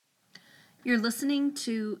You're listening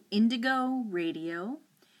to Indigo Radio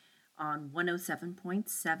on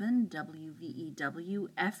 107.7 WVEW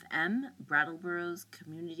FM, Brattleboro's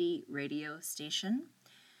community radio station.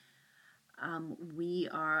 We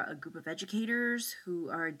are a group of educators who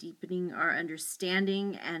are deepening our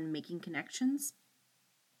understanding and making connections.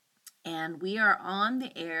 And we are on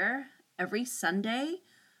the air every Sunday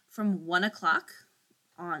from 1 o'clock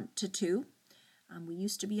on to 2. We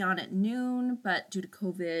used to be on at noon, but due to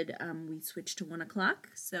COVID, we switched to 1 o'clock.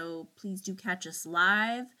 So please do catch us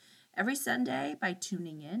live every Sunday by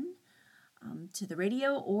tuning in to the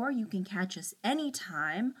radio, or you can catch us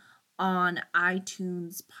anytime on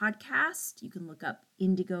iTunes podcast. You can look up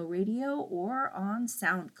Indigo Radio or on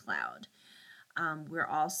SoundCloud. We're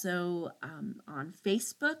also on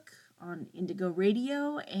Facebook, on Indigo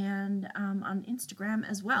Radio, and on Instagram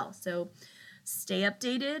as well. So stay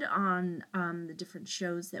updated on the different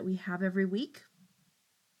shows that we have every week.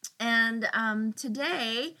 And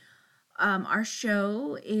today, our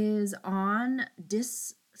show is on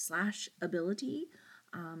dis/ability.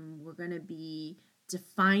 We're going to be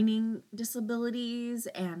defining disabilities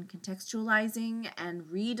and contextualizing and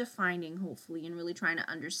redefining, hopefully, and really trying to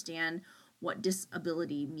understand what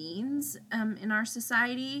disability means in our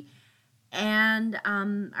society. And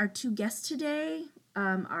our two guests today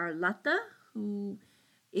are Lata, who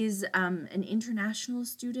is an international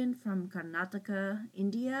student from Karnataka,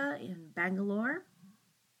 India, in Bangalore.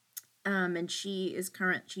 And she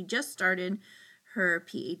just started her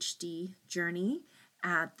PhD journey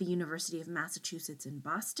at the University of Massachusetts in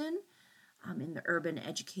Boston in the Urban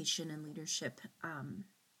Education and Leadership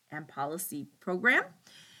and Policy program.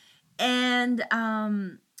 And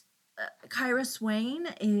Kyra Swain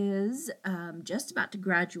is just about to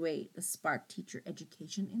graduate the Spark Teacher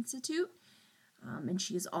Education Institute. And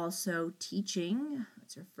she is also teaching,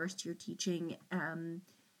 it's her first year teaching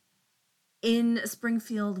in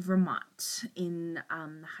Springfield, Vermont, in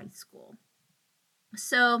high school.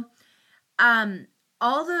 So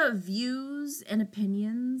all the views and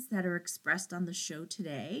opinions that are expressed on the show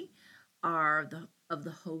today are of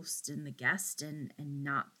the host and the guest and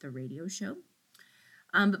not the radio show.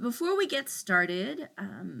 But before we get started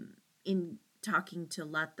in talking to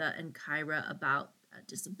Lata and Kyra about a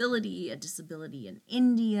disability in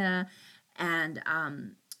India, and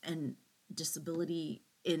disability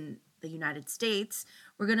in the United States,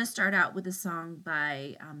 we're going to start out with a song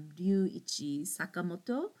by Ryuichi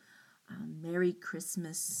Sakamoto, Merry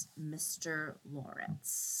Christmas, Mr.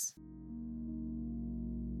 Lawrence.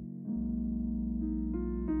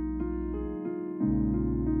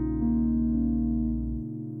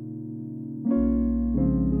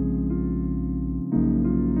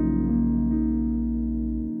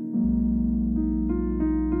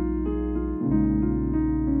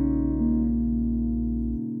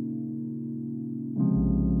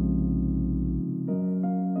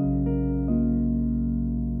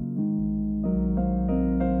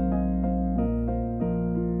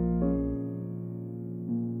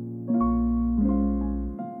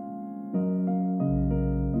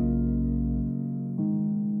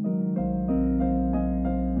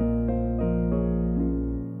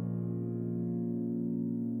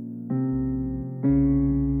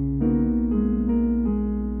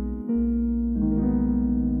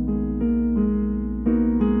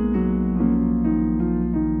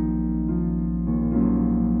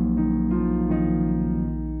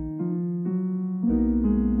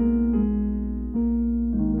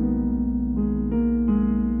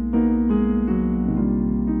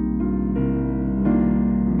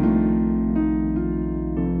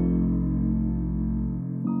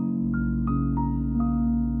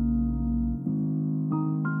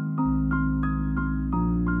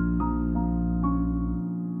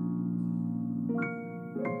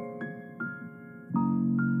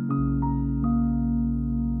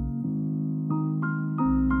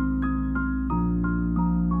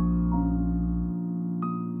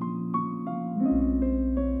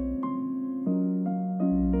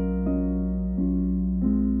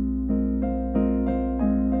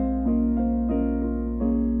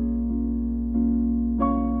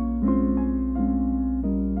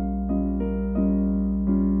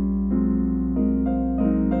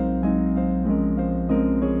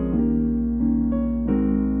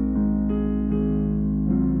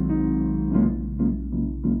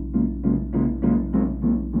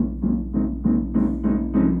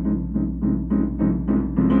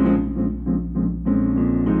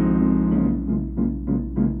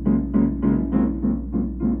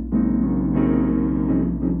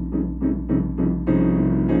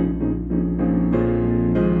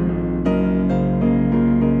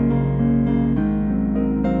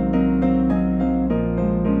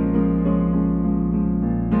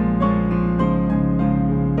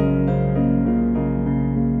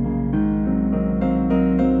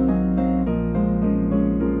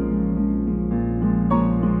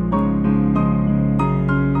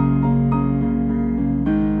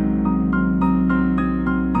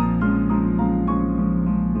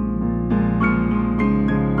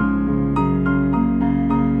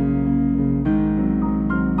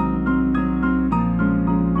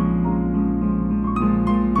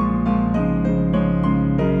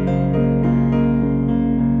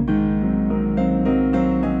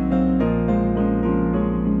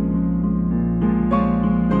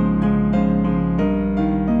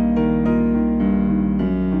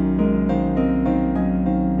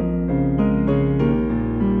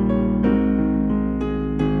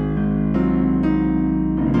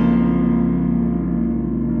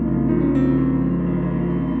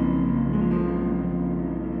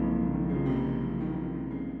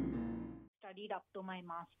 studied up to my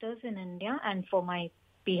master's in India, and for my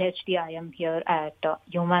PhD, I am here at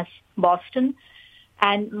UMass Boston.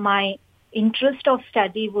 And my interest of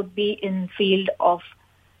study would be in field of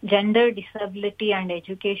gender, disability, and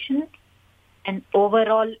education. And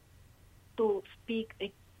overall, to speak,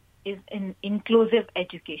 it is in inclusive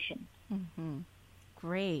education. Mm-hmm.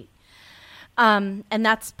 Great. And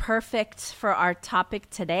that's perfect for our topic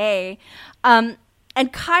today.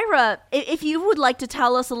 And Kyra, if you would like to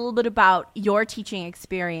tell us a little bit about your teaching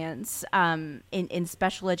experience in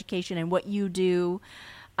special education and what you do,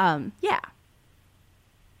 yeah.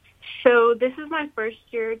 So this is my first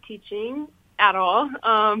year teaching at all.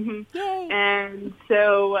 Yay. And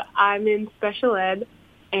so I'm in special ed,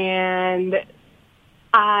 and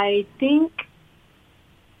I think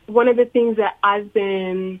one of the things that I've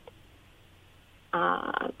been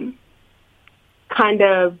kind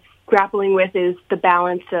of grappling with is the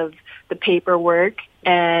balance of the paperwork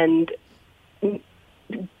and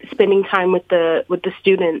spending time with the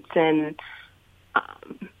students and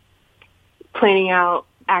planning out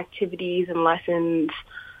activities and lessons.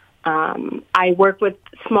 I work with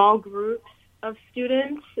small groups of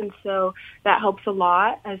students, and so that helps a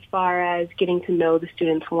lot as far as getting to know the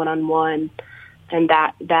students one-on-one, and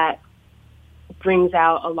that brings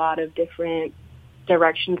out a lot of different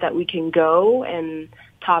directions that we can go and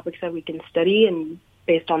topics that we can study and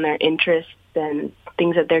based on their interests and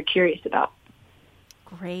things that they're curious about.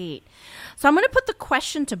 Great. So I'm going to put the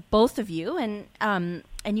question to both of you, and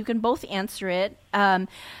you can both answer it.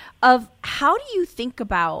 Of how do you think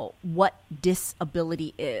about what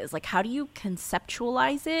disability is? Like, how do you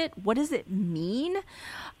conceptualize it? What does it mean?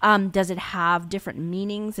 Does it have different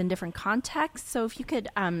meanings in different contexts? So if you could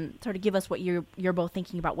sort of give us what you're both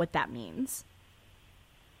thinking about what that means.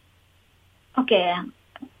 Okay.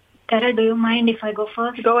 Kara, do you mind if I go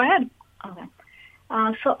first? Go ahead. Okay.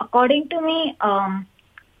 So according to me,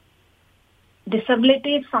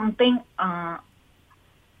 disability is something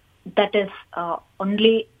that is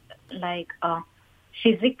only like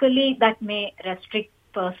physically that may restrict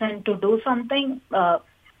person to do something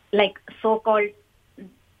like so-called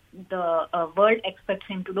the world expects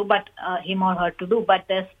him to do, but him or her to do. But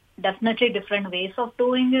there's definitely different ways of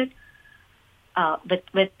doing it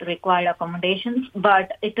with required accommodations.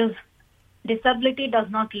 But disability does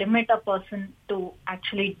not limit a person to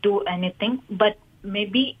actually do anything, but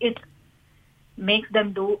maybe it makes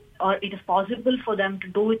them do, or it is possible for them to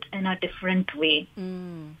do it in a different way.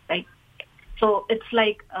 Right? So it's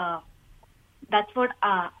like, that's what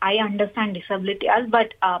I understand disability as,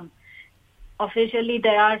 but officially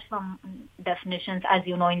there are some definitions. As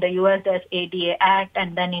you know, in the US there's ADA Act,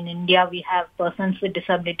 and then in India we have Persons with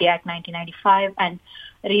Disability Act 1995, and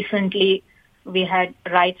recently we had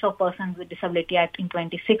Rights of Persons with Disability Act in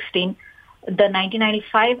 2016. The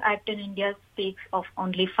 1995 Act in India speaks of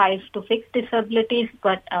only 5 to 6 disabilities,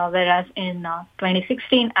 but whereas in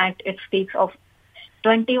 2016 Act it speaks of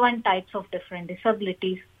 21 types of different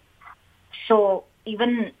disabilities. So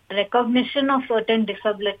even recognition of certain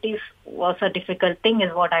disabilities was a difficult thing,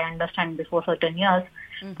 is what I understand, before certain years.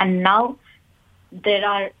 Mm-hmm. And now there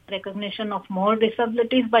are recognition of more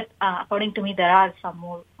disabilities, but according to me, there are some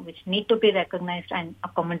more which need to be recognized and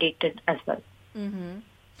accommodated as well. Mm-hmm.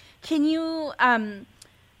 Can you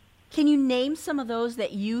name some of those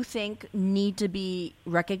that you think need to be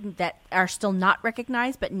that are still not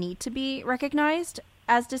recognized but need to be recognized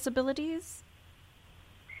as disabilities?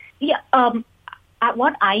 Yeah.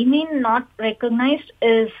 What I mean not recognized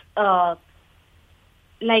is I'm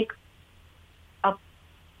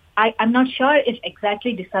not sure if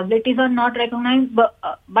exactly disabilities are not recognized,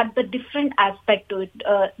 but the different aspect to it.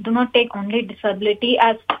 Do not take only disability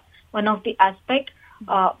as one of the aspects.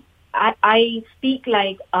 I speak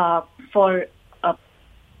like for a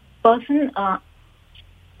person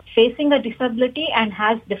facing a disability and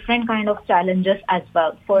has different kind of challenges as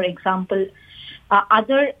well. For example,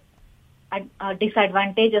 other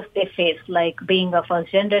disadvantages they face, like being a first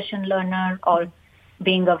generation learner or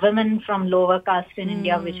being a woman from lower caste in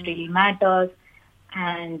India, which really matters,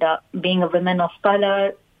 and being a woman of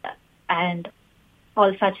color and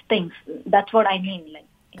all such things. That's what I mean.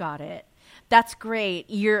 Got it. That's great.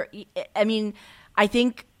 I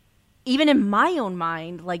think even in my own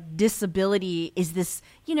mind, like, disability is this,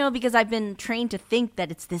 because I've been trained to think that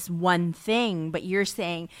it's this one thing, but you're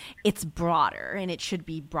saying it's broader and it should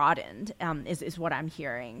be broadened, is what I'm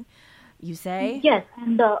hearing you say? Yes.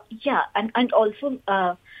 And and also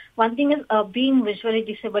one thing is being visually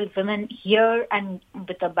disabled women here and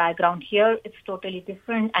with a background here, it's totally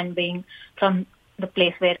different. And being from the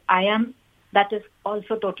place where I am, that is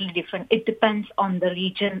also totally different. It depends on the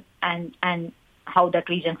region and how that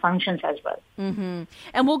region functions as well. Mm-hmm.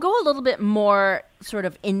 And we'll go a little bit more sort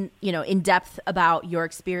of in depth about your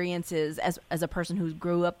experiences as a person who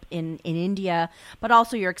grew up in India, but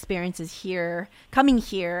also your experiences here, coming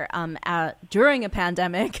here during a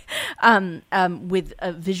pandemic with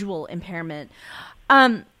a visual impairment.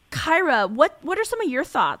 Kyra, what are some of your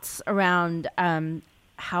thoughts around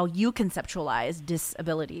how you conceptualize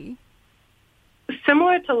disability?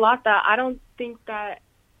 Similar to Lata, I don't think that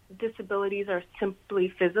disabilities are simply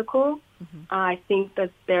physical. Mm-hmm. I think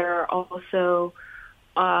that there are also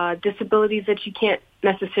disabilities that you can't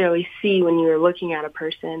necessarily see when you're looking at a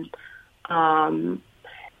person. And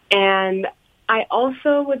I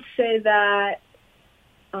also would say that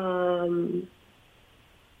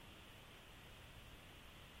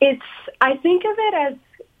I think of it as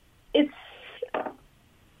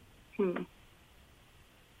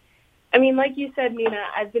I mean, like you said, Nina,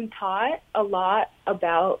 I've been taught a lot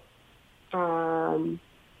about kind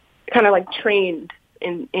of like trained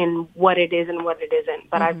in what it is and what it isn't.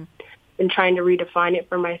 But I've been trying to redefine it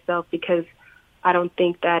for myself because I don't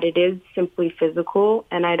think that it is simply physical.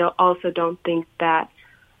 And I also don't think that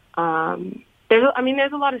there's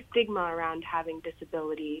a lot of stigma around having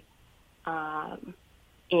disability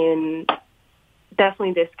in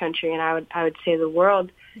definitely this country, and I would say the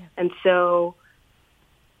world. Yeah. And so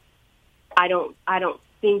I don't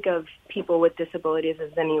think of people with disabilities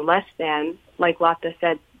as any less than. Like Lata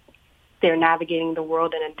said, they're navigating the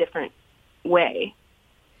world in a different way.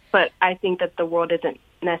 But I think that the world isn't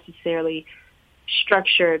necessarily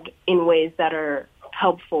structured in ways that are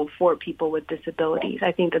helpful for people with disabilities.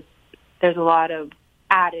 I think that there's a lot of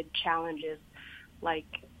added challenges, like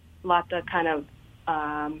Lata kind of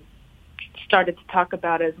started to talk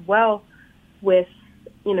about as well, with,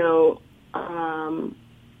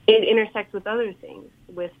 it intersects with other things,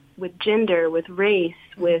 with gender, with race,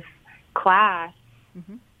 with class,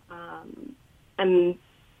 and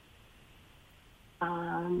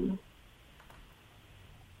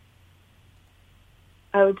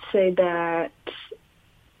I would say that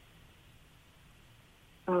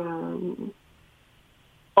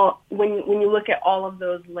when you look at all of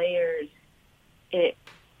those layers, it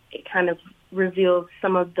kind of reveals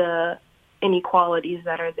some of the inequalities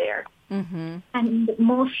that are there. Mm-hmm. And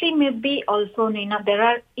mostly maybe also, Nina, there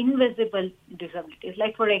are invisible disabilities.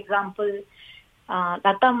 Like, for example,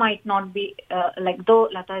 Lata might not be, though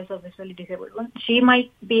Lata is a visually disabled one, she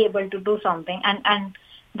might be able to do something, and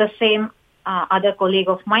the same other colleague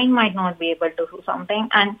of mine might not be able to do something.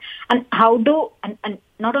 And how do, and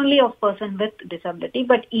not only of person with disability,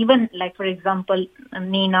 but even, like, for example,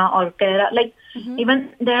 Nina or Kara, even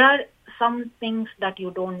there are some things that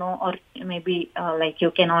you don't know, or maybe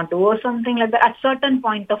you cannot do or something like that at certain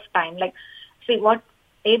point of time. Like, see, what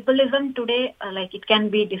ableism today, it can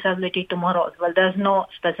be disability tomorrow as well. There's no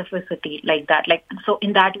specificity like that. So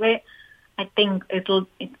in that way, I think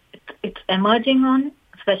it's emerging on,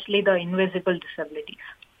 especially the invisible disabilities.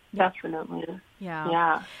 Definitely.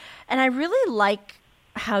 Yeah. And I really like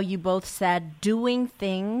how you both said doing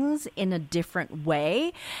things in a different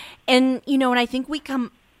way. And, and I think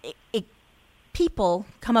people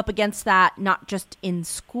come up against that, not just in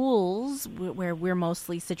schools where we're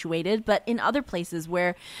mostly situated, but in other places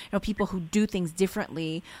where, people who do things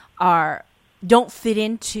differently don't fit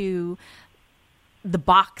into the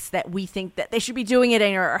box that we think that they should be doing it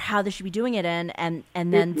in, or how they should be doing it in, and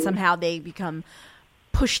then somehow they become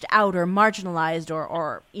pushed out or marginalized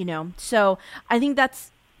or so I think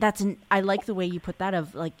I like the way you put that,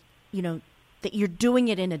 of that you're doing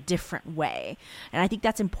it in a different way. And I think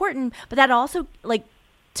that's important, but that also,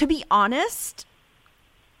 to be honest,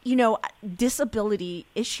 disability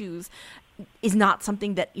issues is not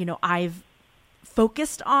something that, I've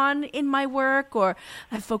focused on in my work, or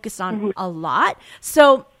I've focused on a lot.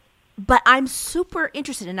 So, but I'm super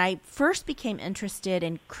interested, and I first became interested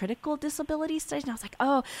in critical disability studies, and I was like,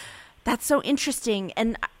 oh, that's so interesting.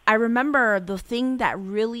 And I remember the thing that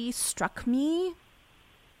really struck me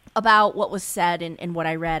about what was said in what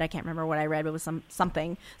I read, I can't remember what I read, but it was some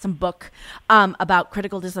book about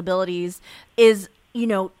critical disabilities, is,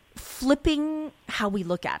 flipping how we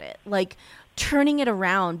look at it, turning it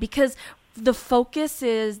around, because the focus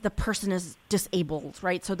is the person is disabled,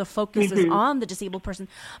 right? So the focus is on the disabled person,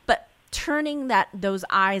 but turning those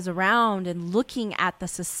eyes around and looking at the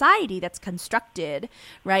society that's constructed,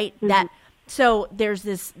 right? So there's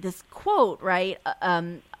this quote, right,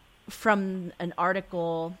 from an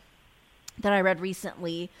article that I read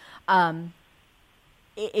recently.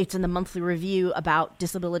 It's in the Monthly Review about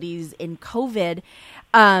disabilities in COVID.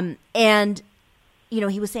 And,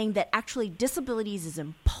 he was saying that actually disabilities is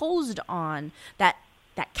imposed on, that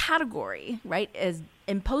that category, right, is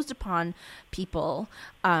imposed upon people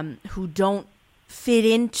who don't fit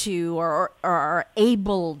into or are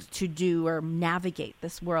able to do or navigate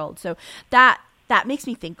this world. So that makes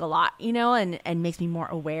me think a lot, and makes me more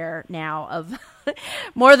aware now of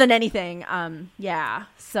more than anything.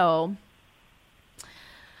 So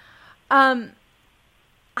what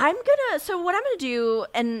I'm gonna do,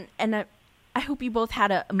 and I hope you both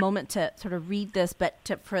had a moment to sort of read this, but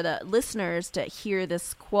for the listeners to hear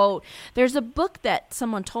this quote. There's a book that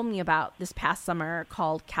someone told me about this past summer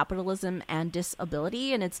called Capitalism and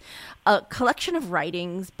Disability, and it's a collection of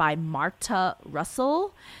writings by Marta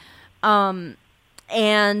Russell. And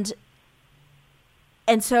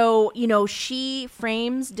so, she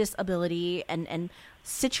frames disability and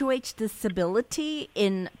situates disability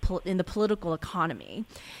in the political economy.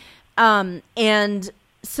 And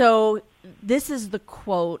so this is the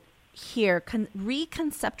quote here: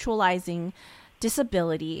 reconceptualizing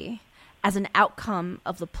disability as an outcome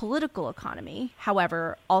of the political economy,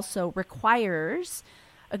 however, also requires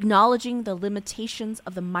acknowledging the limitations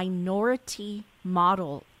of the minority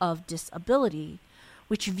model of disability,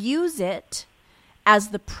 which views it as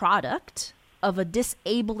the product of a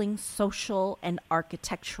disabling social and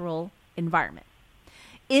architectural environment.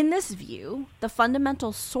 In this view, the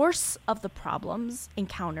fundamental source of the problems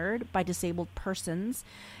encountered by disabled persons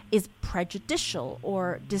is prejudicial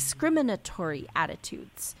or discriminatory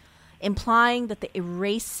attitudes, implying that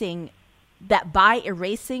by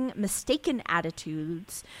erasing mistaken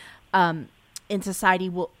attitudes in society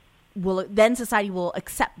society will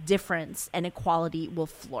accept difference and equality will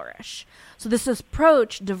flourish. So this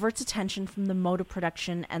approach diverts attention from the mode of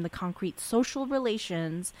production and the concrete social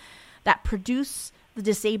relations that produce the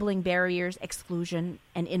disabling barriers, exclusion,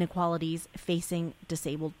 and inequalities facing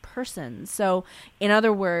disabled persons. So in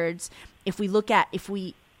other words, if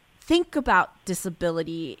we think about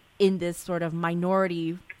disability in this sort of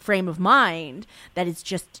minority frame of mind, that it's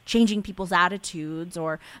just changing people's attitudes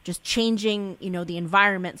or just changing, the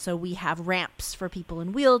environment so we have ramps for people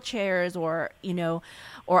in wheelchairs or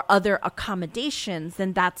other accommodations,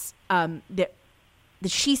 then that's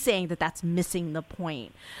she's saying that that's missing the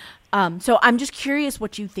point. So I'm just curious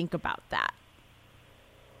what you think about that.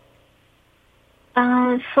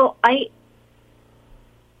 So I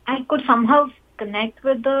could somehow connect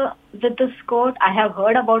with this quote. I have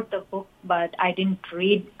heard about the book, but I didn't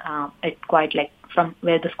read it quite like from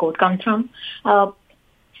where this quote comes from. So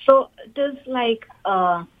it is like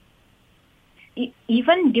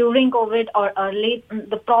even during COVID or early,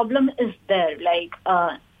 the problem is there.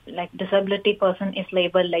 Like disability person is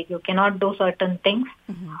labeled like you cannot do certain things,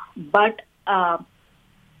 but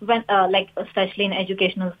when especially in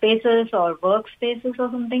educational spaces or workspaces or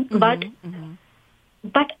something, but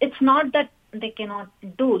it's not that they cannot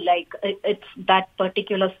do, it's that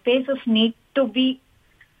particular spaces need to be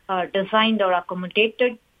designed or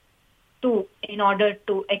accommodated to in order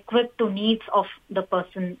to equip to needs of the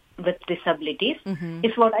person with disabilities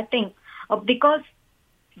is what I think. Because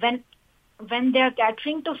when they are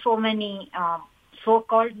catering to so many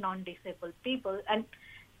so-called non-disabled people, and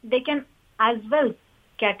they can as well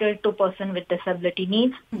cater to person with disability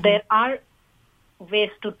needs, there are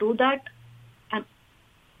ways to do that. And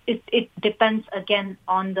it depends again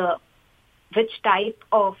on which type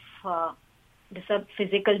of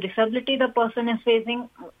physical disability the person is facing,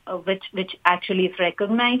 which actually is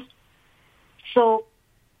recognized. So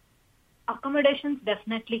accommodations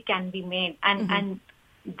definitely can be made, and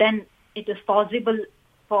then it is possible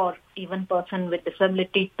for even person with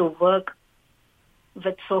disability to work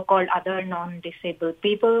with so-called other non-disabled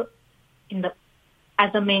people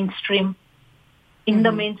as a mainstream in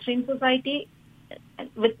the mainstream society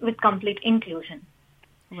with complete inclusion.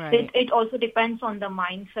 Right. It also depends on the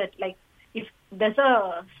mindset. Like if there's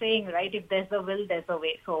a saying, right? If there's a will, there's a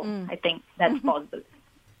way. So I think that's possible.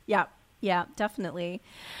 Yeah, definitely.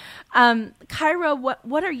 Kyra,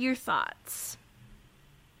 what are your thoughts?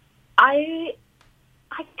 I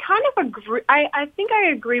kind of agree. I think I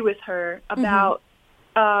agree with her about,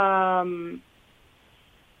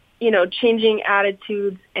 changing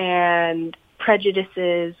attitudes and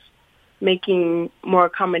prejudices, making more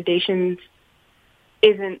accommodations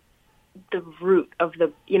isn't the root of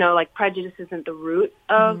prejudice isn't the root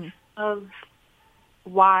of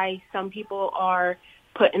why some people are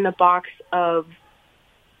put in the box of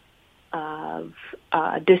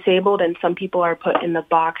disabled and some people are put in the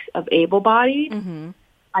box of able-bodied.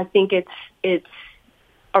 I think it's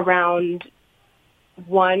around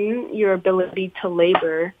one, your ability to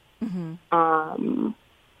labor,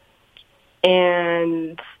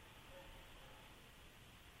 and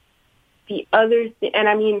the other and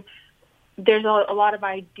I mean there's a lot of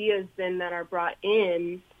ideas then that are brought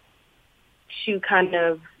in to kind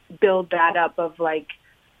of build that up of like,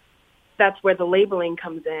 that's where the labeling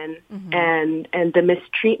comes in, and the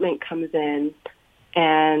mistreatment comes in,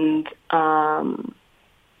 and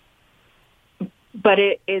but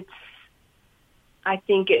it's I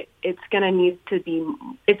think it's going to need to be,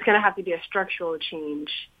 it's going to have to be a structural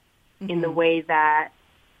change in the way that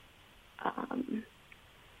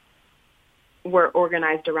we're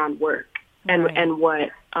organized around work and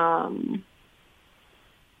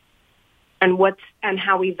and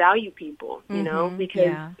how we value people, you know,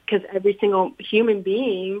 because every single human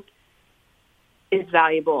being is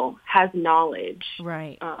valuable, has knowledge,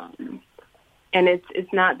 right? And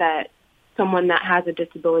it's not that someone that has a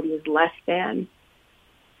disability is less than.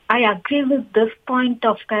 I agree with this point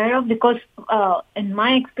of Kaira because in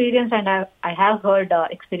my experience, and I have heard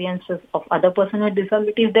experiences of other persons with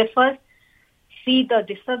disabilities, they first see the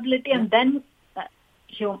disability and then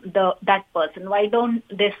that person. Why don't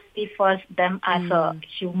they see first them as a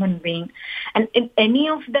human being? And if any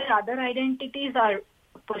of their other identities are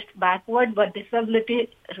pushed backward, but disability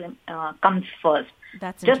comes first.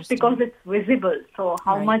 That's just because it's visible. So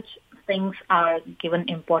how much things are given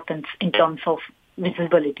importance in terms of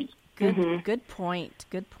visibility. Good point.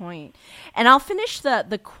 And I'll finish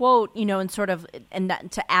the quote, you know, and sort of, and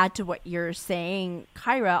that, to add to what you're saying,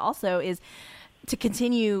 Kaira, also is to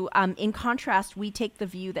continue. In contrast, we take the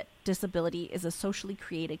view that disability is a socially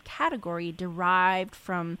created category derived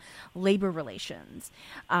from labor relations.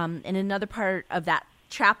 And another part of that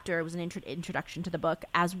chapter, it was an introduction to the book,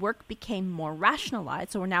 as work became more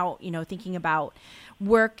rationalized. So we're now, you know, thinking about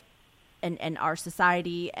work and our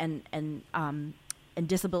society and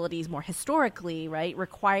disabilities more historically, right,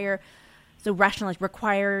 requiring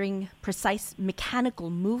precise mechanical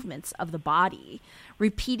movements of the body,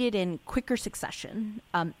 repeated in quicker succession.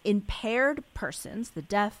 Impaired persons, the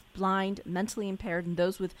deaf, blind, mentally impaired, and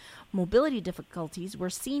those with mobility difficulties were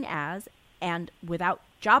seen as, and without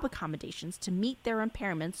job accommodations to meet their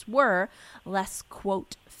impairments, were less,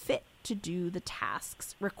 quote, fit to do the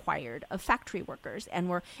tasks required of factory workers and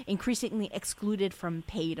were increasingly excluded from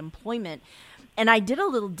paid employment. And I did a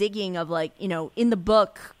little digging of, like, you know, in the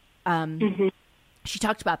book, she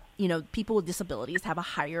talked about, you know, people with disabilities have a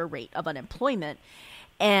higher rate of unemployment.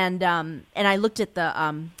 And I looked at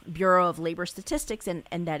the Bureau of Labor Statistics, and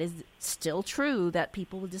that is still true, that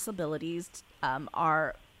people with disabilities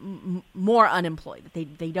are more unemployed.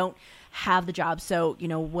 They don't have the job. So, you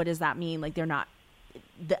know, what does that mean? Like, they're not,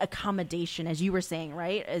 the accommodation, as you were saying,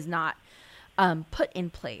 right, is not put in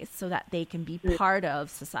place so that they can be part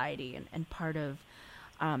of society and part of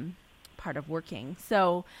working.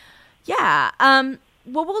 So, yeah.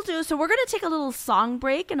 What we'll do, so we're going to take a little song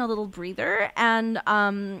break and a little breather, and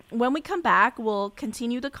when we come back, we'll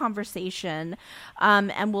continue the conversation,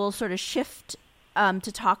 and we'll sort of shift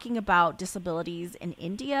to talking about disabilities in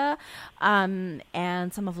India, and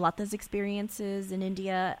some of Lata's experiences in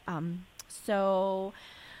India. So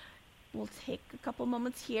we'll take a couple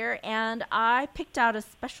moments here, and I picked out a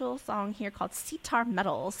special song here called Sitar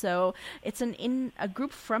Metal. So it's a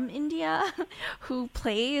group from India who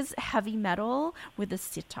plays heavy metal with a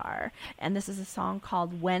sitar, and this is a song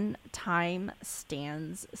called When Time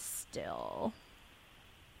Stands Still.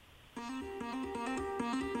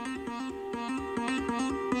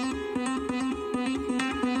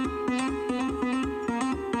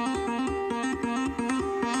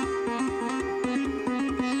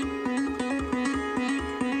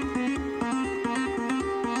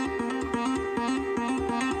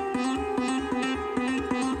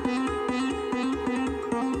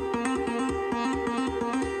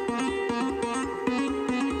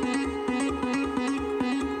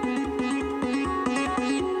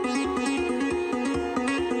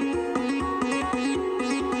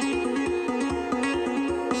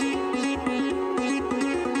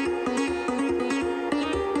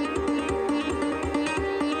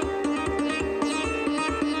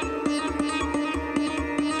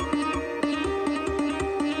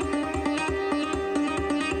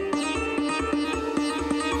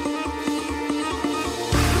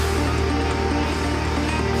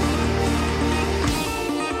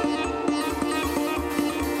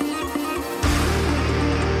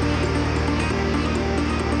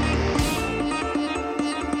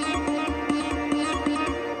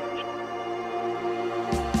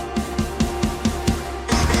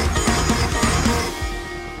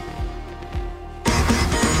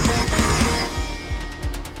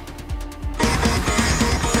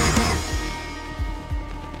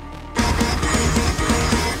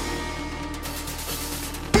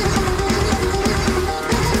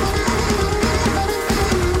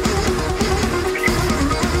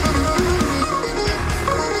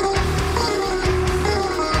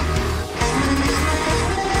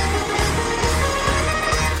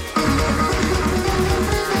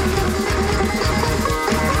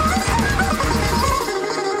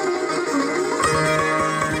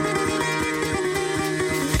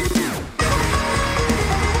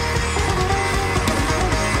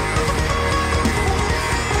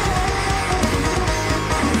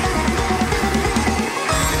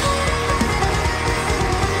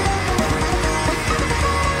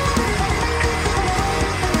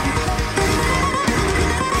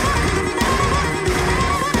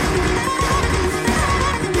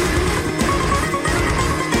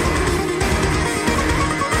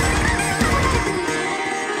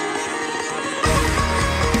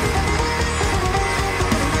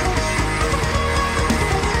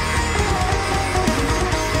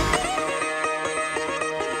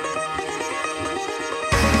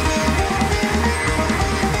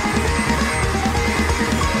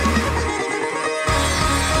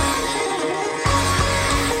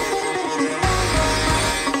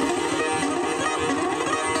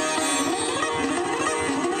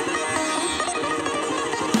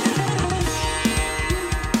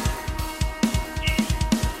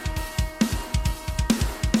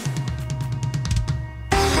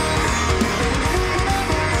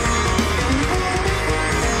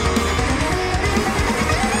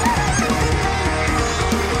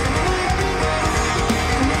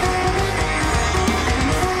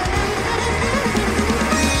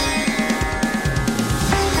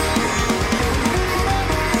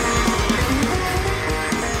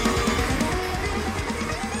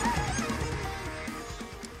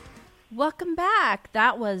 Welcome back.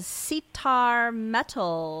 That was Sitar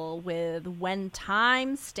Metal with When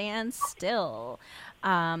Time Stands Still.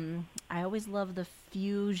 I always love the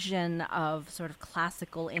fusion of sort of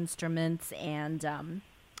classical instruments and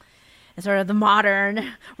sort of the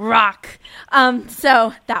modern rock.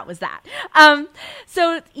 So that was that.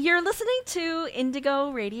 So you're listening to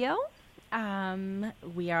Indigo Radio.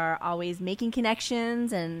 We are always making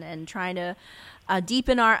connections and trying to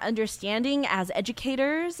deepen our understanding as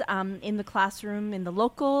educators in the classroom, in the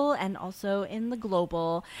local, and also in the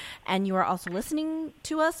global. And you are also listening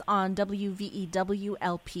to us on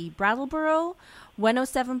WVEW-LP Brattleboro,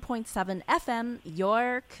 107.7 FM,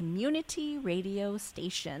 your community radio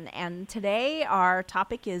station. And today our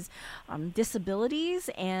topic is disabilities,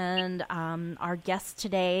 and our guest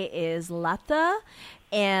today is Lata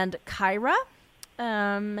and Kyra.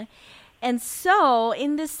 And so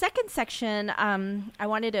in this second section, I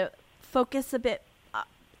wanted to focus a bit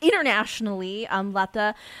internationally,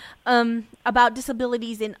 Lata, about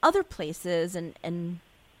disabilities in other places and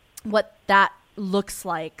what that looks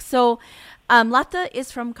like. So Lata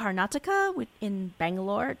is from Karnataka, in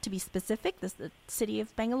Bangalore, to be specific. This is the city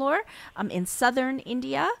of Bangalore, in southern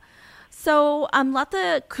India. So,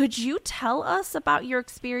 Lata, could you tell us about your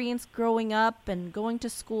experience growing up and going to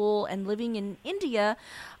school and living in India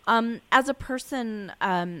as a person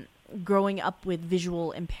growing up with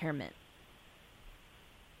visual impairment?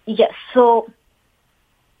 Yes. So,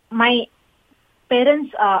 my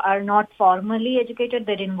parents are not formally educated.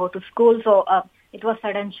 They didn't go to school. So, it was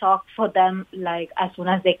sudden shock for them, like, as soon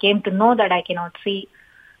as they came to know that I cannot see.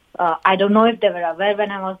 I don't know if they were aware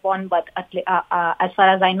when I was born, but as far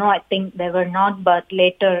as I know, I think they were not. But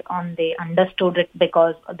later on, they understood it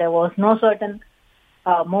because there was no certain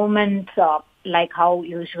movements like how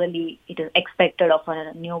usually it is expected of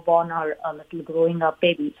a newborn or a little growing up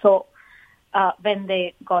baby. So when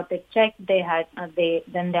they got it checked, they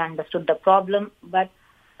understood the problem, but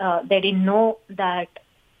they didn't know that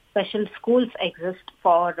special schools exist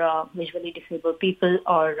for visually disabled people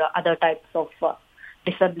or other types of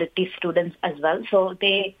disability students as well. So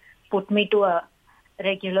they put me to a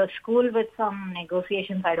regular school with some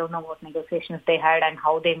negotiations. I don't know what negotiations they had and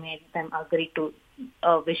how they made them agree to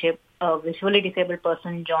a visually disabled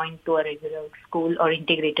person join to a regular school or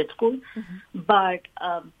integrated school. Mm-hmm. But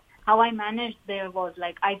how I managed there was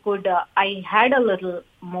like I had a little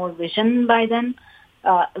more vision by then,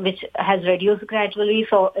 which has reduced gradually.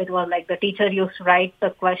 So it was like the teacher used to write the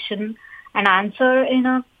question and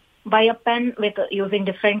answer by a pen with using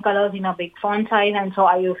different colors in a big font size, and so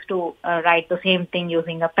I used to write the same thing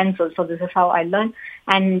using a pencil. So this is how I learned,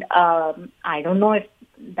 and I don't know if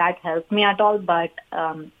that helped me at all, but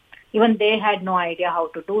even they had no idea how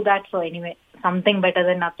to do that. So anyway, something better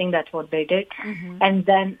than nothing. That's what they did. Mm-hmm. And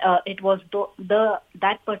then it was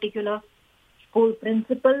that particular school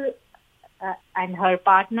principal and her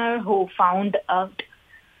partner who found a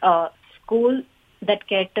school that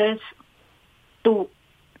caters to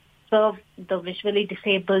serve the visually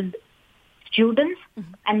disabled students,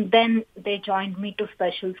 mm-hmm. and then they joined me to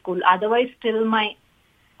special school. Otherwise, till my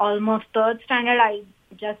almost third standard, I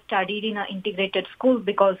just studied in an integrated school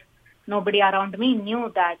because nobody around me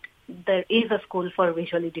knew that there is a school for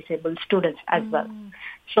visually disabled students as well.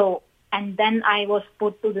 So, and then I was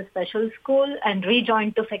put to the special school and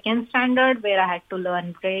rejoined to second standard where I had to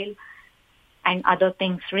learn Braille and other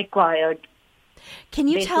things required. Can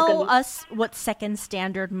you tell us what second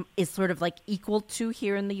standard is sort of like equal to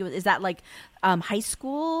here in the U.S.? Is that like high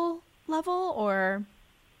school level or?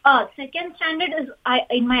 Second standard is,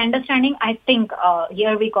 in my understanding, I think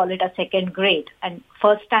here we call it a second grade, and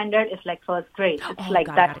first standard is like first grade. It's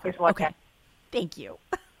got it. Okay. Thank you.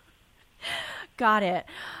 Got it.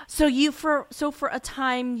 So for a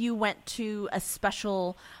time you went to a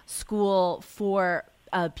special school for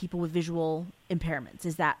people with visual impairments.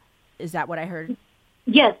 Is that what I heard?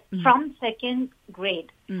 Yes, from second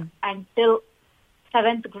grade until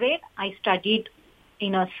 7th grade, I studied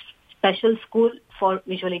in a special school for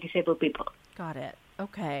visually disabled people. Got it.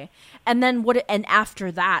 Okay. And then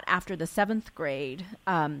after that, after the 7th grade,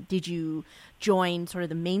 did you join sort of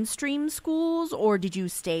the mainstream schools, or did you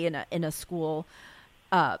stay in a school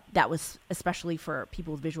that was especially for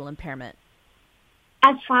people with visual impairment?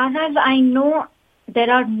 As far as I know, there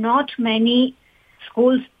are not many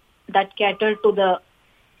schools that cater to the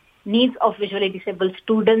needs of visually disabled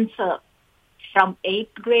students from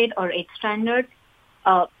 8th grade or 8th standard.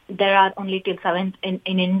 There are only till 7th in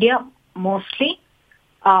India, mostly.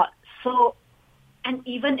 So, and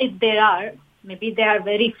even if there are, maybe they are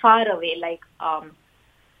very far away,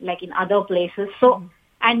 like in other places. So,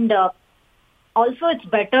 and also it's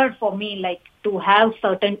better for me like to have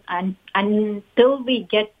certain and until we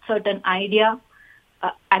get certain idea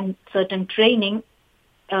and certain training.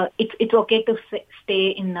 It's okay to stay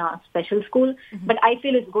in a special school, but I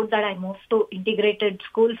feel it's good that I moved to integrated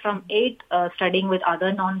school from 8, studying with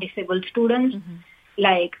other non-disabled students,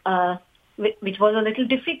 like which was a little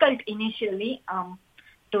difficult initially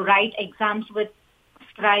to write exams with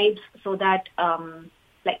scribes, so that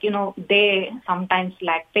they sometimes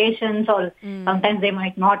lack patience, or sometimes they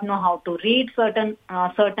might not know how to read certain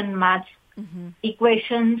maths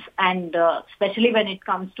equations, and especially when it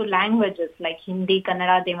comes to languages like Hindi,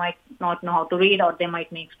 Kannada, they might not know how to read, or they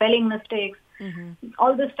might make spelling mistakes.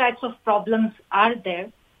 All these types of problems are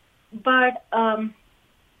there. But I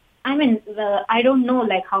don't know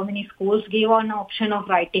like how many schools give an option of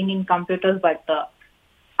writing in computers, but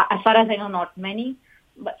as far as I know, not many.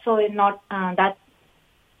 But so not that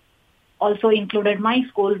also included my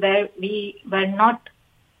school, where we were not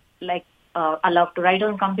like allowed to write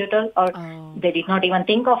on computer, or they did not even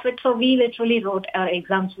think of it. So we literally wrote our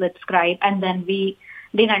exams with scribe, and then we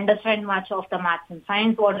didn't understand much of the maths and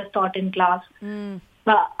science what is taught in class.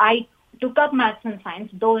 But I took up maths and science,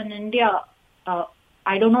 though in India,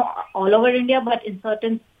 I don't know all over India, but in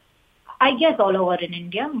certain, I guess all over in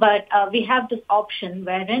India, but we have this option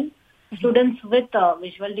wherein students with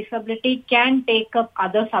visual disability can take up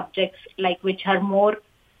other subjects like which are more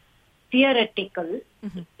theoretical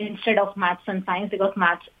instead of maths and science, because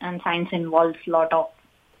maths and science involves a lot of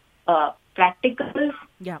practicals.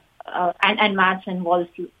 And maths involves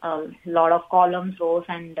a lot of columns, rows,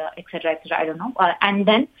 and et cetera, I don't know. And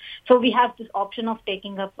then, so we have this option of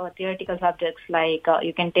taking up theoretical subjects, like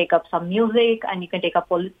you can take up some music, and you can take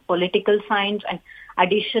up political science and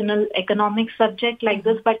additional economics subject like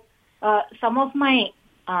this. But some of my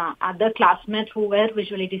other classmates who were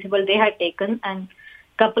visually disabled, they had taken, and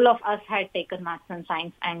couple of us had taken maths and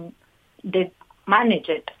science and did manage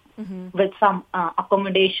it with some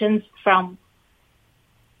accommodations from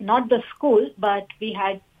not the school, but we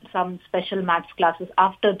had some special maths classes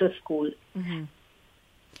after the school.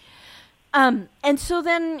 And so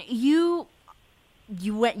then you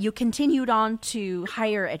continued on to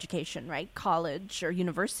higher education, right? College or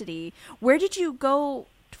university. Where did you go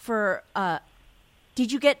for? Did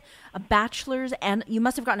you get a bachelor's, and you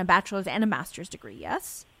must have gotten a bachelor's and a master's degree?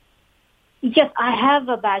 Yes. Yes, I have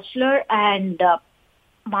a bachelor and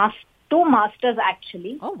 2 masters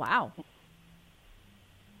actually. Oh wow.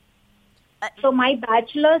 So my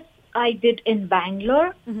bachelor's I did in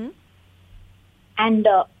Bangalore, and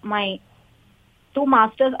my 2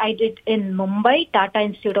 masters I did in Mumbai, Tata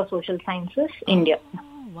Institute of Social Sciences, India.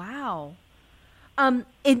 Oh wow.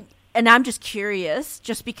 And I'm just curious,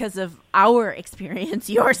 just because of our experience,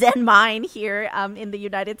 yours and mine here in the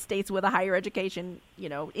United States with a higher education,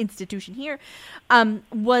 institution here,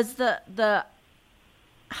 was the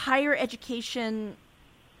higher education.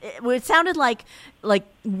 It sounded like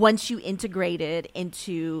once you integrated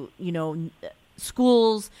into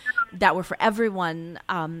schools that were for everyone,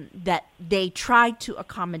 that they tried to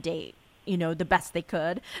accommodate the best they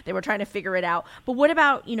could. They were trying to figure it out. But what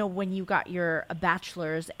about when you got your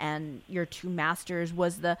bachelor's and your 2 masters?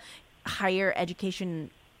 Was the higher education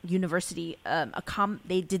university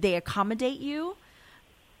did they accommodate you?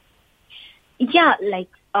 Yeah, like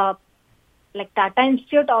Tata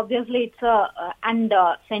Institute, obviously it's and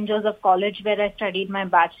St. Joseph College, where I studied my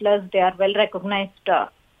bachelor's, they are well recognized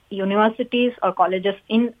universities or colleges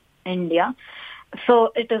in India.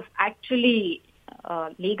 So it is actually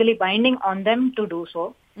legally binding on them to do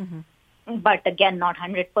so. But again, not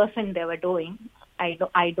 100% they were doing. I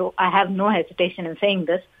have no hesitation in saying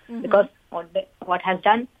this, because what has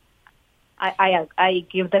done, I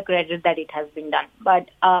give the credit that it has been done. But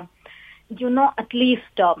at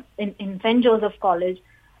least in St. Joseph College,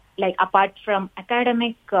 like apart from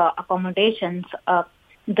academic accommodations,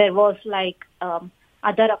 there was like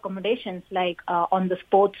other accommodations, like on the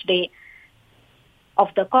sports day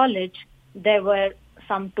of the college, there were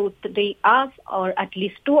some 2-3 hours, or at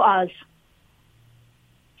least 2 hours,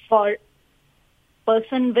 for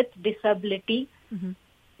person with disability.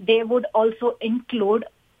 They would also include.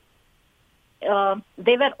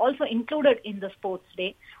 They were also included in the sports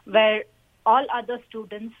day, where all other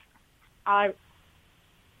students are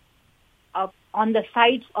on the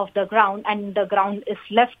sides of the ground, and the ground is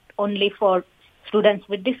left only for students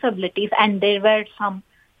with disabilities. And there were some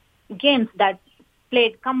games that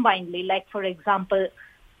played combinedly, like for example,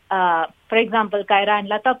 Kaira and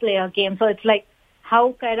Lata play a game. So it's like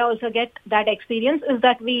how Kaira also get that experience is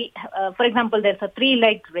that we, for example, there's a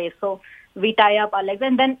 3-legged race. So we tie up our legs,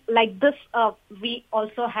 and then like this, we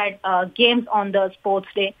also had games on the sports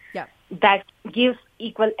day. that gives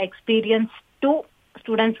equal experience to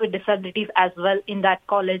students with disabilities as well in that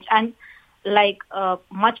college. And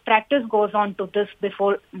much practice goes on to this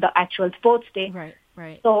before the actual sports day.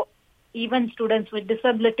 Right. So even students with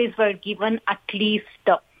disabilities were given at least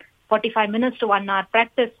 45 minutes to 1 hour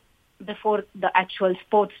practice before the actual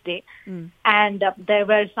sports day. And there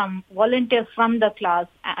were some volunteers from the class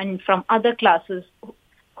and from other classes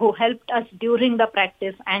who helped us during the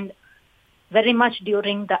practice and very much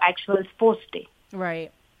during the actual sports day.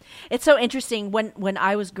 Right. It's so interesting. When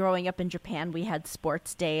I was growing up in Japan, we had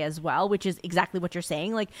sports day as well, which is exactly what you're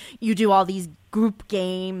saying. Like, you do all these group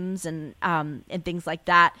games and things like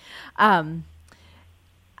that. I've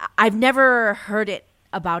never heard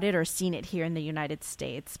about it or seen it here in the United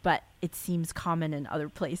States, but it seems common in other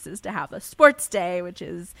places to have a sports day, which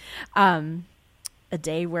is a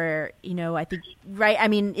day where, I think, right? I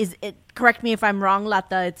mean, correct me if I'm wrong,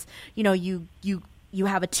 Lata. It's, you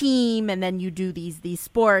have a team and then you do these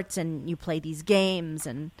sports and you play these games,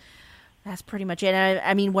 and that's pretty much it. And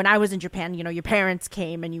I mean, when I was in Japan, your parents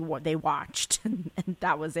came and they watched and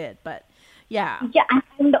that was it. But yeah. Yeah.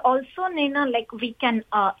 And also, Naina, we can,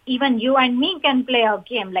 even you and me can play a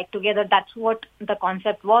game together. That's what the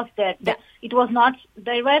concept was there. Yeah. It was not,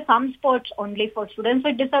 there were some sports only for students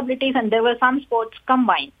with disabilities and there were some sports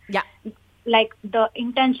combined. Yeah. The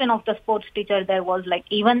intention of the sports teacher there was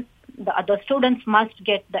even the other students must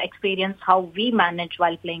get the experience how we manage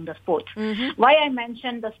while playing the sports. Mm-hmm. Why I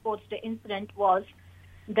mentioned the sports day incident was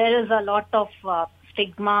there is a lot of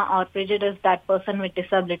stigma or prejudice that person with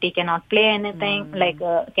disability cannot play anything,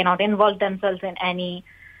 cannot involve themselves in any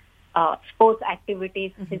sports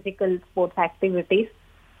activities, physical sports activities.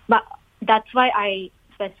 But that's why I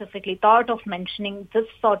specifically thought of mentioning this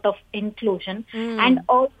sort of inclusion. And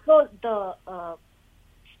also the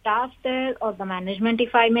staff there or the management,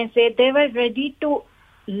 if I may say, they were ready to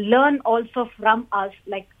learn also from us,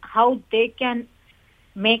 how they can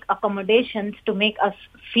make accommodations to make us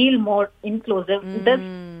feel more inclusive. This,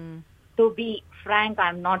 to be frank,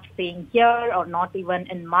 I'm not seeing here or not even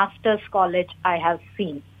in master's college I have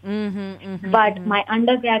seen. But my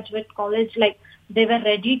undergraduate college, they were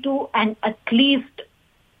ready to, and at least,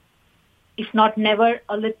 if not never,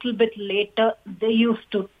 a little bit later, they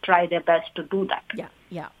used to try their best to do that. Yeah.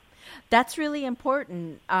 That's really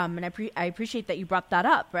important. And I appreciate that you brought that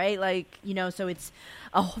up, right? So it's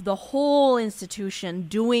the whole institution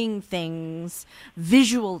doing things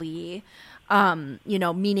visually,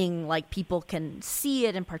 meaning people can see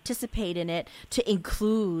it and participate in it to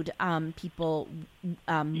include people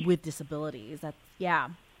with disabilities. That's, yeah.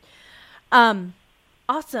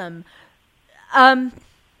 Awesome.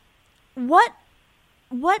 What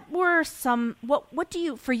were what do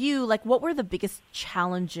you, for you, what were the biggest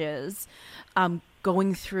challenges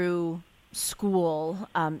going through school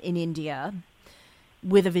in India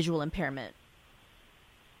with a visual impairment?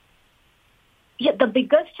 Yeah, the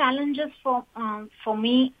biggest challenges for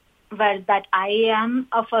me were that I am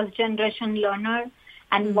a first generation learner,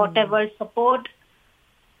 and whatever support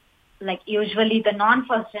usually the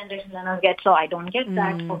non-first generation learners get, so I don't get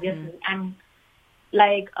that, obviously. And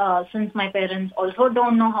since my parents also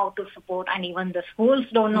don't know how to support, and even the schools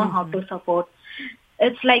don't know how to support,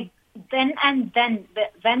 it's then and then,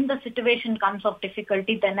 when the situation comes of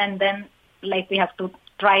difficulty, then and then, we have to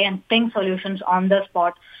try and think solutions on the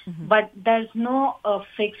spot. But there's no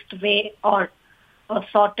fixed way or a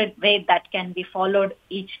sorted way that can be followed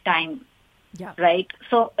each time. Yeah. Right?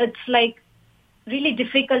 So it's really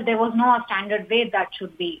difficult. There was no standard way that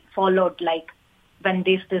should be followed, when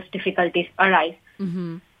these difficulties arise.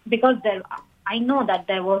 Because I know that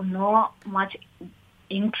there was no much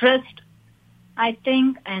interest, I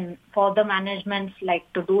think, and for the managements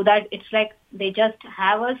to do that. It's they just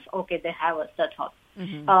have us. Okay, they have us. That's all.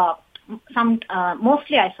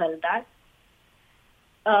 Mostly I felt that.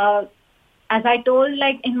 As I told,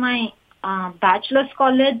 in my bachelor's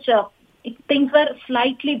college, things were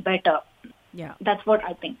slightly better. Yeah, that's what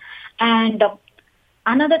I think. And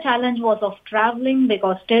another challenge was of traveling,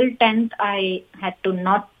 because till 10th I had to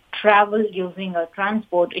not travel using a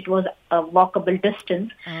transport. It was a walkable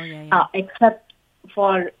distance, except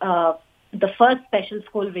for the first special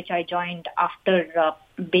school which I joined after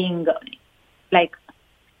being in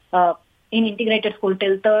integrated school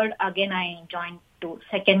till 3rd. Again, I joined to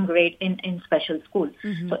 2nd grade in special school.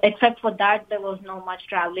 So except for that, there was no much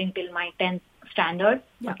traveling till my 10th standard,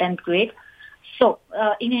 or 10th grade. So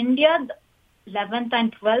in India, 11th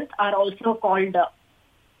and 12th are also called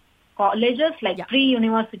colleges,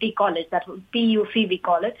 pre-university college. That's PUC we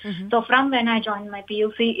call it. So from when I joined my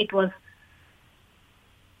PUC, it was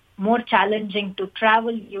more challenging to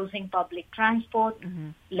travel using public transport.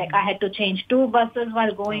 Like I had to change 2 buses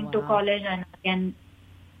while going to college, and again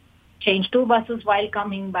change 2 buses while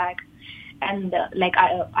coming back. And like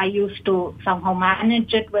I used to somehow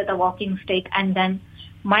manage it with a walking stick. And then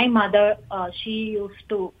my mother, she used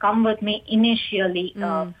to come with me initially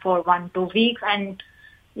for 1-2 weeks, and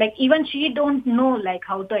like even she don't know like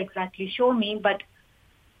how to exactly show me, but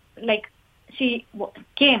like she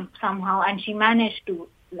came somehow, and she managed to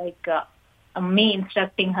like me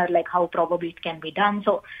instructing her like how probably it can be done.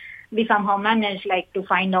 So we somehow managed like to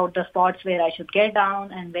find out the spots where I should get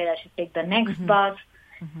down and where I should take the next bus.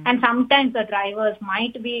 And sometimes the drivers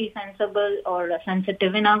might be sensible or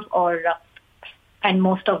sensitive enough, or and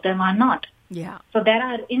most of them are not. Yeah. So there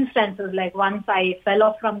are instances like once I fell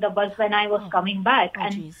off from the bus when I was coming back,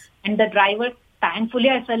 and the driver,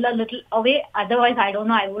 thankfully I fell a little away. Otherwise, I don't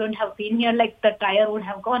know, I wouldn't have been here. Like the tire would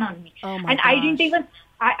have gone on me. Oh my and gosh. I didn't even.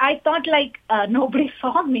 I thought like nobody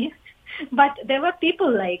saw me, but there were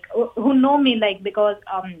people like who know me, like because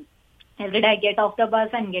every day I get off the bus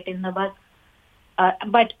and get in the bus.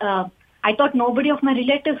 But I thought nobody of my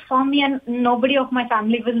relatives saw me and nobody of my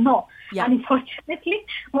family will know. Yeah. Unfortunately,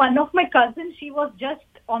 one of my cousins, she was just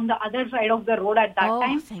on the other side of the road at that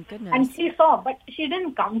time. Thank goodness. And she saw, but she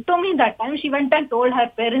didn't come to me that time. She went and told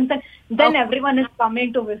her parents, and then everyone is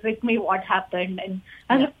coming to visit me what happened. And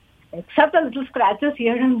I was, except a little scratches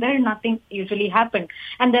here and there, nothing usually happened.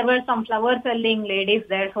 And there were some flower selling ladies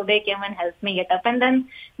there, so they came and helped me get up. And then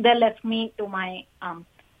they left me to my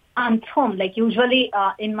aunt's home. Like usually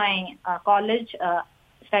in my college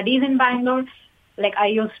studies in Bangalore, like I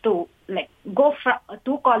used to like go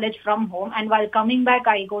to college from home, and while coming back,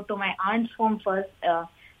 I go to my aunt's home first,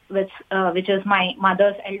 which is my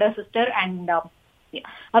mother's elder sister, and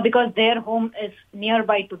because their home is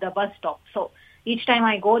nearby to the bus stop. So each time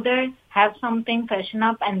I go there, have something, freshen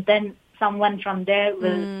up, and then someone from there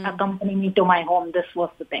will accompany me to my home. This was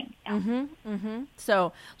the thing. Yeah.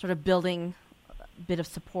 So sort of building a bit of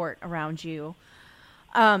support around you.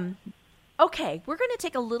 Okay, we're going to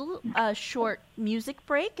take a little short music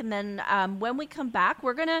break, and then when we come back,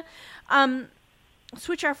 we're going to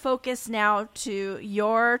switch our focus now to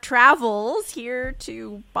your travels here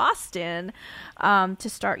to Boston to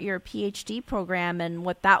start your PhD program and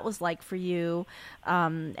what that was like for you,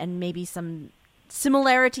 and maybe some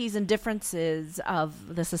similarities and differences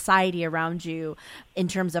of the society around you in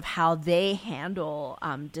terms of how they handle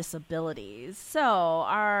disabilities. So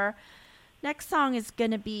our next song is going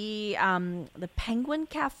to be the Penguin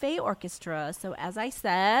Cafe Orchestra. So as I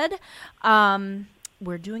said,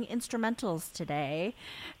 we're doing instrumentals today.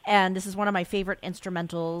 And this is one of my favorite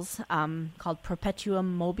instrumentals called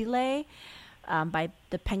Perpetuum Mobile by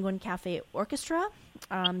the Penguin Cafe Orchestra.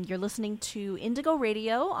 You're listening to Indigo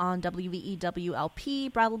Radio on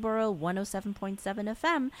WVEWLP, Brattleboro 107.7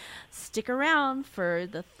 FM. Stick around for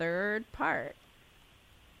the third part.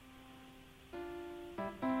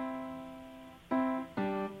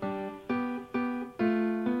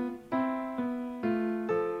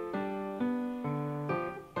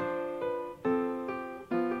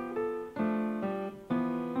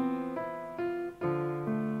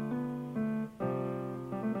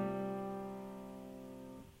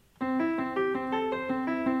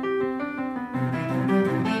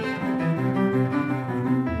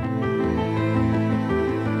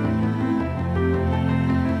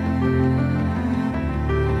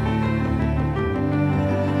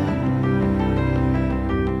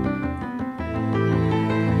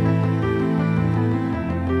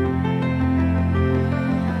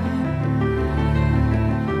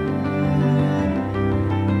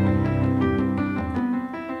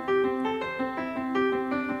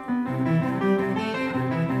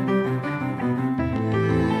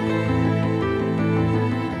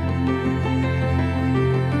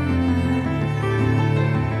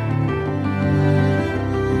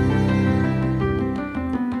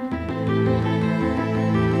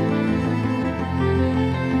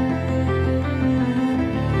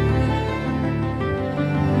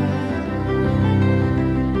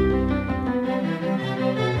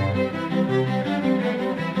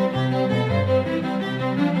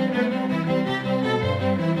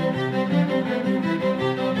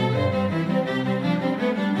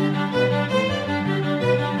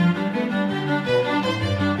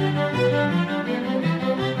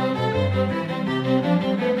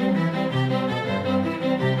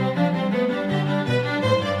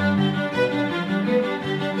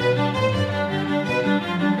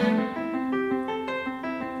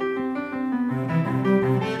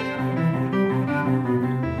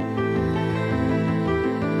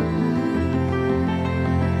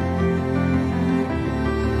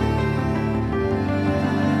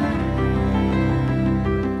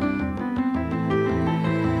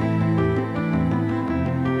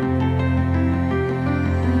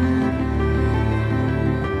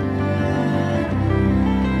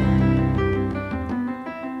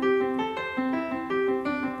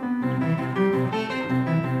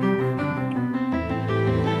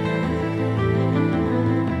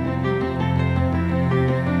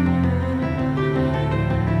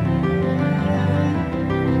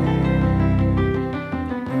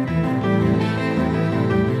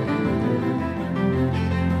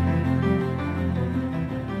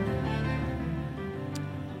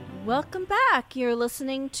 Welcome back. You're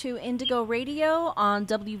listening to Indigo Radio on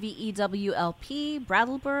WVEWLP,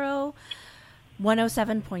 Brattleboro,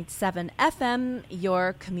 107.7 FM,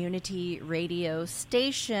 your community radio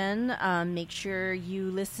station. Make sure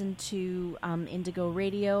you listen to Indigo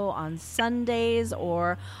Radio on Sundays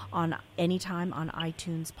or on anytime on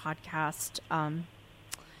iTunes podcast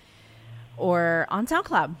or on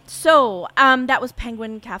SoundCloud. So that was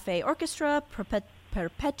Penguin Cafe Orchestra,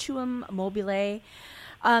 Perpetuum Mobile.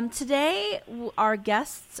 Today, our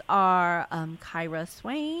guests are Kyra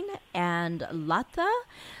Swain and Lata.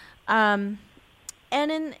 And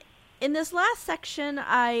in this last section,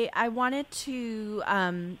 I wanted to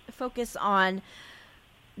focus on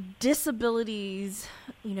disabilities,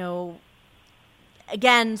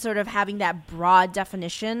 again, sort of having that broad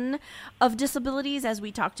definition of disabilities, as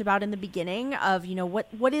we talked about in the beginning, of,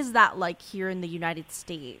 what is that like here in the United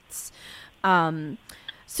States?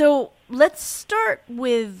 So let's start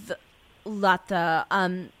with Lata.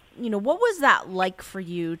 What was that like for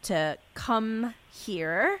you to come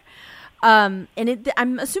here? I'm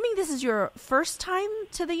assuming this is your first time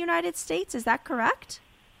to the United States. Is that correct?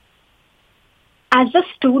 As a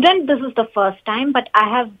student, this is the first time, but I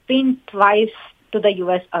have been twice to the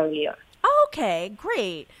U.S. earlier. Okay,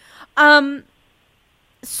 great.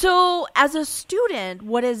 So as a student,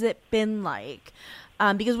 what has it been like?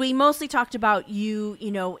 Because we mostly talked about your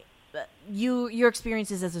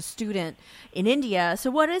experiences as a student in India. So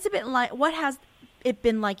what has it been like? What has it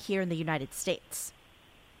been like here in the United States?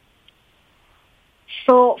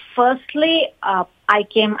 So firstly, I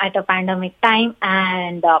came at a pandemic time,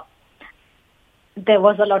 and there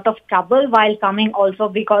was a lot of trouble while coming also,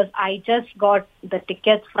 because I just got the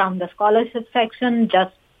tickets from the scholarship section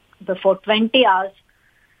just before 20 hours.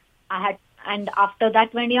 And after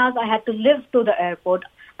that 20 hours, I had to live to the airport.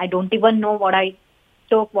 I don't even know what I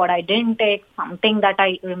took, what I didn't take, something that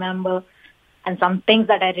I remember, and some things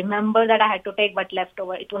that I remember that I had to take but left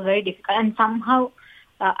over. It was very difficult. And somehow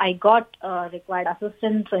I got required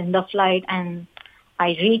assistance in the flight, and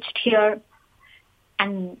I reached here.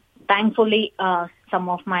 And thankfully, some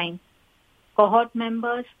of my cohort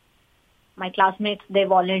members, my classmates, they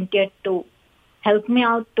volunteered to help me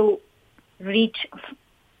out to reach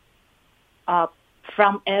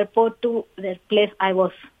from airport to the place I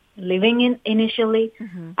was living in initially.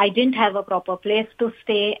 Mm-hmm. I didn't have a proper place to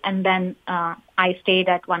stay, and then I stayed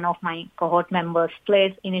at one of my cohort members'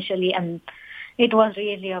 place initially, and it was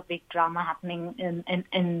really a big drama happening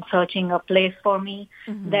in searching a place for me.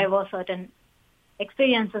 Mm-hmm. There were certain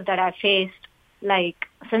experiences that I faced, like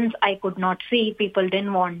since I could not see, people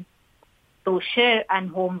didn't want to share a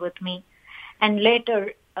home with me. And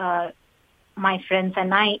later, my friends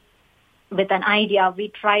and I, with an idea, we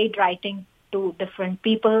tried writing to different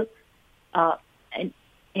people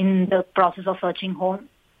in the process of searching home.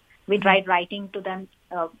 We tried writing to them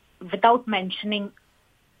without mentioning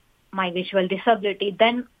my visual disability.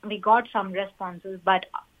 Then we got some responses, but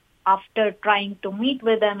after trying to meet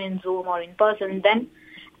with them in Zoom or in person, then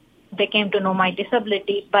they came to know my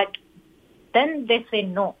disability, but then they say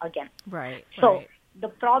no again. Right. So the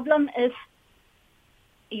problem is,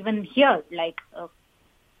 even here, like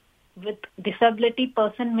with disability,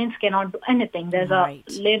 person means cannot do anything. There's a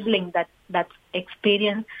labeling that's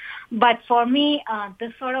experience. But for me,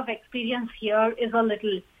 this sort of experience here is a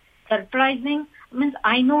little surprising. Means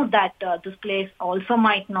I know that this place also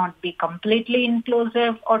might not be completely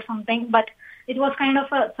inclusive or something, but it was kind of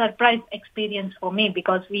a surprise experience for me,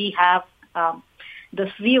 because we have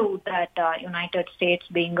this view that United States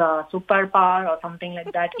being a superpower or something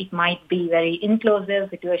like that, it might be very inclusive,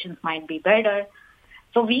 situations might be better.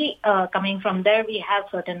 So we, coming from there, we have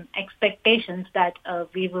certain expectations that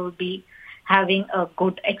we will be having a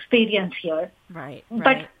good experience here. Right.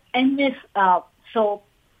 But in this, so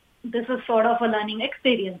this is sort of a learning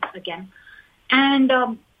experience again. And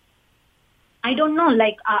I don't know,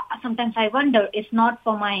 like sometimes I wonder, if not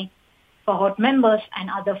for my cohort members and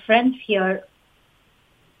other friends here,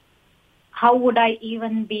 how would I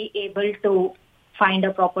even be able to find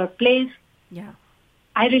a proper place? Yeah.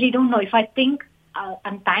 I really don't know. If I think,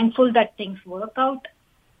 I'm thankful that things worked out,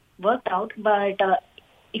 but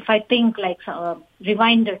if I think like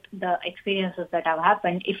rewind the experiences that have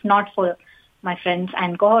happened, if not for my friends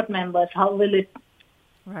and cohort members, how will it,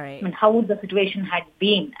 right? I mean, how would the situation had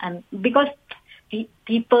been? And because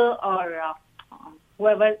people or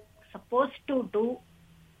whoever supposed to do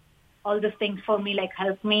all these things for me, like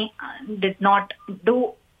help me, did not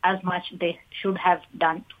do as much they should have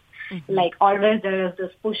done. Mm-hmm. Like always there is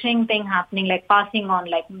this pushing thing happening, like passing on,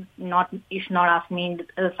 like you should not ask me,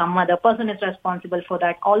 some other person is responsible for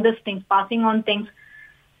that. All these things, passing on things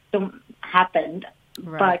to happened.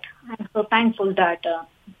 But I'm so thankful that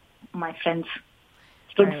my friends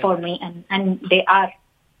stood for me, and they are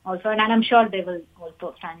also, and I'm sure they will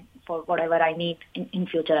also stand for whatever I need in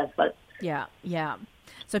future as well. Yeah, yeah.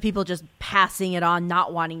 So people just passing it on,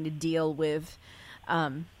 not wanting to deal with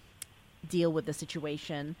the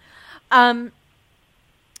situation.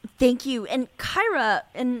 Thank you. And Kyra,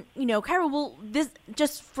 Kyra, this,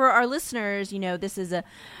 just for our listeners, this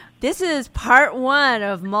is part 1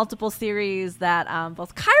 of multiple series that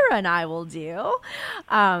both Kyra and I will do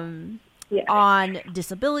on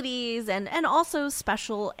disabilities and also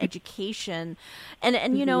special education. And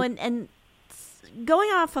and going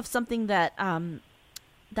off of something that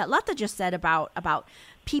that Lata just said about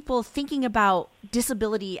people thinking about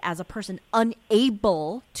disability as a person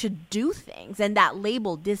unable to do things, and that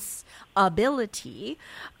label disability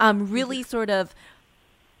really sort of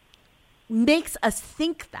makes us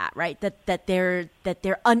think that, right, that they're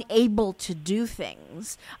unable to do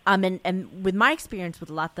things. And with my experience with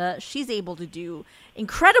Lata, she's able to do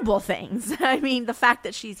incredible things. I mean, the fact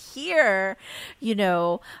that she's here,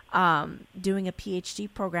 doing a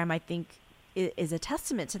PhD program, I think is a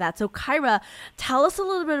testament to that. So Kyra, tell us a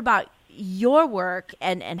little bit about your work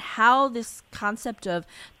and how this concept of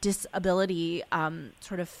disability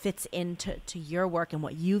sort of fits into your work and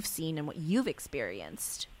what you've seen and what you've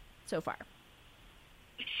experienced so far.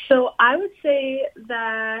 So I would say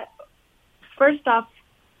that, first off,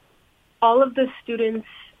 all of the students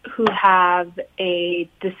who have a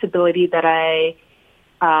disability that I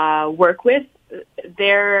work with,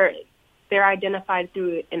 they're identified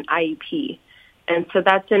through an IEP. And so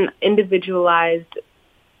that's an individualized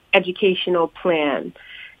educational plan.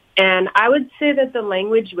 And I would say that the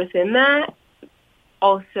language within that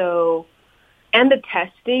also, and the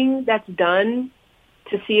testing that's done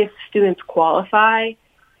to see if students qualify,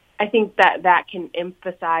 I think that can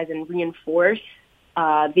emphasize and reinforce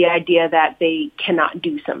the idea that they cannot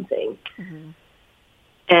do something. Mm-hmm.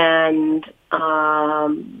 And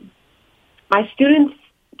my students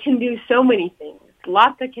can do so many things.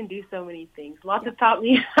 Lata can do so many things. Lata taught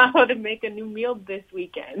me how to make a new meal this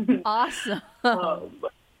weekend. Awesome.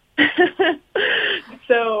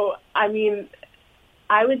 So, I mean,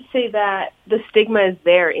 I would say that the stigma is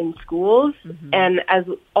there in schools, mm-hmm. and as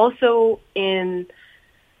also in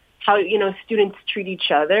how, students treat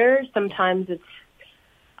each other. Sometimes it's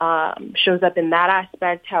shows up in that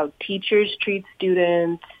aspect, how teachers treat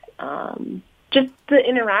students, just the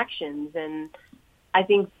interactions. And I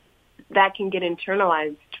think that can get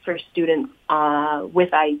internalized for students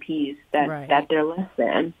with IEPs, that they're less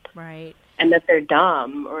than. Right. And that they're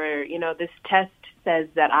dumb, or, this test says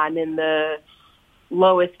that I'm in the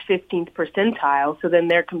lowest 15th percentile, so then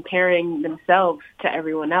they're comparing themselves to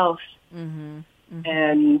everyone else. Mm-hmm. Mm-hmm.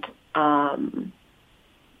 And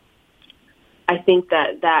I think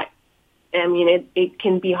that it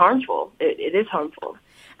can be harmful. It is harmful.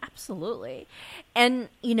 Absolutely. And,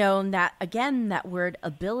 that, again, that word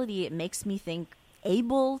ability, it makes me think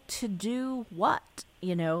able to do what?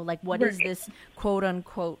 What is this quote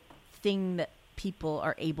unquote thing that people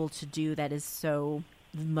are able to do that is so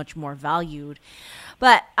much more valued?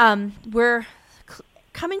 But we're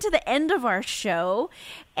coming to the end of our show,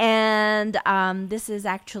 and this is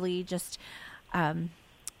actually just a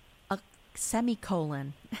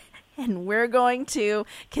semicolon. And we're going to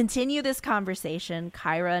continue this conversation.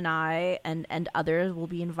 Kyra and I and others will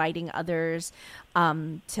be inviting others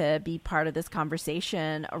to be part of this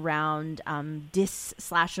conversation around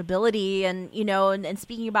dis/ability. And, and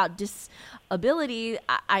speaking about disability,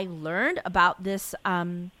 I learned about this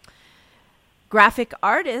graphic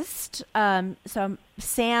artist. So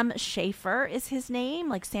Sam Schaefer is his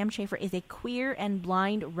name. Sam Schaefer is a queer and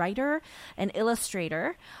blind writer and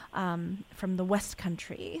illustrator from the West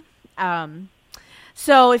Country.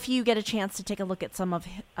 So if you get a chance to take a look at some of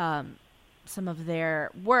their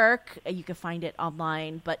work, you can find it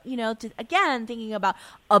online. But, again, thinking about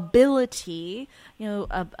ability,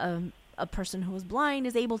 a person who is blind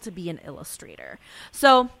is able to be an illustrator.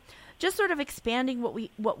 So just sort of expanding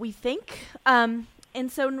what we think. And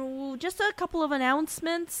so just a couple of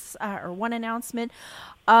announcements, or one announcement.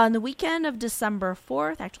 On the weekend of December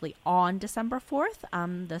 4th, actually on December 4th,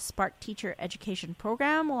 the Spark Teacher Education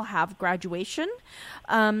Program will have graduation.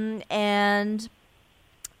 And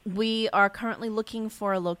we are currently looking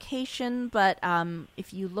for a location, but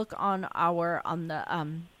if you look on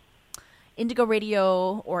the Indigo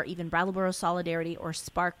Radio or even Brattleboro Solidarity or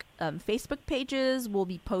Spark Facebook pages, we'll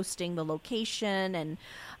be posting the location, and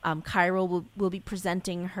Kyra will be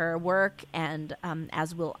presenting her work, and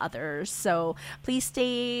as will others. So please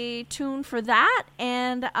stay tuned for that.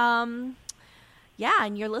 And Yeah,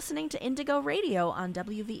 and you're listening to Indigo Radio on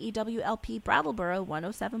WVEWLP Brattleboro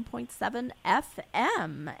 107.7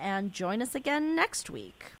 FM. And join us again next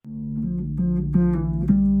week.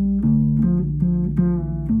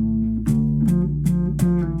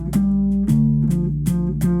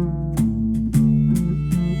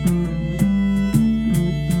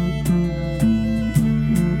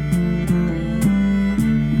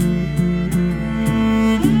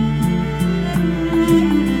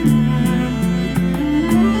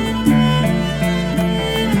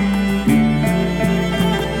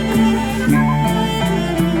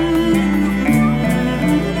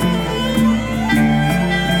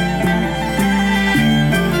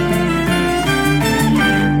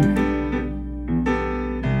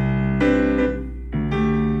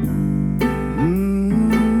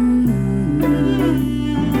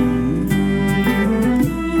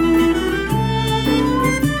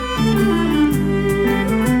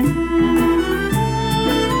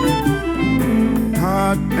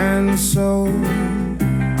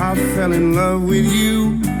 Fell in love with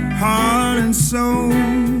you, heart and soul,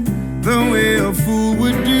 the way a fool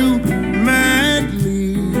would do,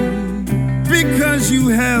 madly, because you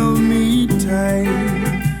held me tight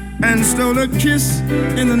and stole a kiss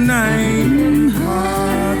in the night.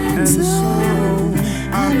 Heart and soul,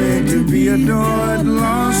 I begged to be adored,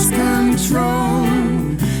 lost control,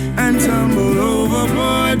 and tumbled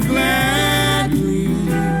overboard, glad